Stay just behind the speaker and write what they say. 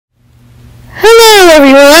Hello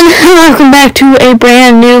everyone, welcome back to a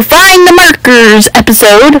brand new Find the Markers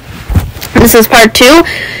episode. This is part 2,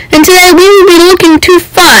 and today we will be looking to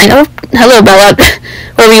find, hello Bella,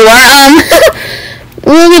 wherever you are,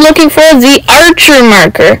 we'll be looking for the Archer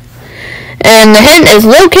marker, and the hint is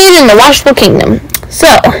located in the Washable Kingdom.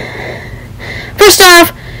 So, first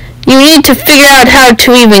off, you need to figure out how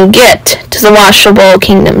to even get to the Washable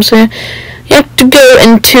Kingdom. So, you have to go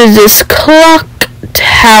into this clock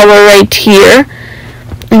tower right here,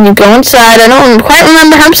 and you go inside. I don't quite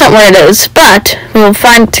remember 100% where it is, but we'll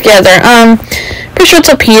find it together. Pretty sure it's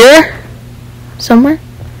up here somewhere.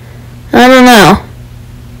 I don't know.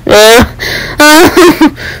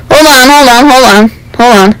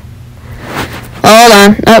 Hold on.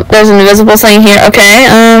 Oh, there's an invisible thing here. Okay.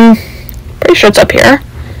 Pretty sure it's up here.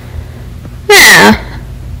 Yeah.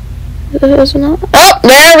 Oh,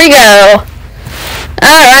 there we go.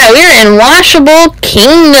 Alright, we're in Washable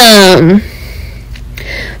Kingdom.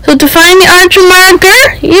 So to find the Archer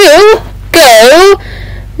marker, you go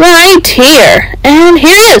right here. And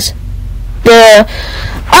here it is. The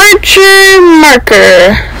Archer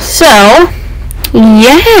marker. So,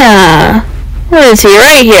 yeah. Where is he?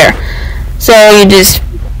 Right here. So you just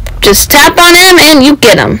tap on him and you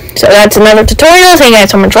get him. So that's another tutorial. Thank you guys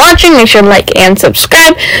so much for watching. Make sure to like and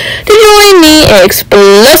subscribe to join the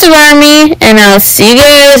explosive army. And I'll see you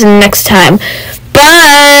guys next time.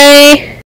 Bye!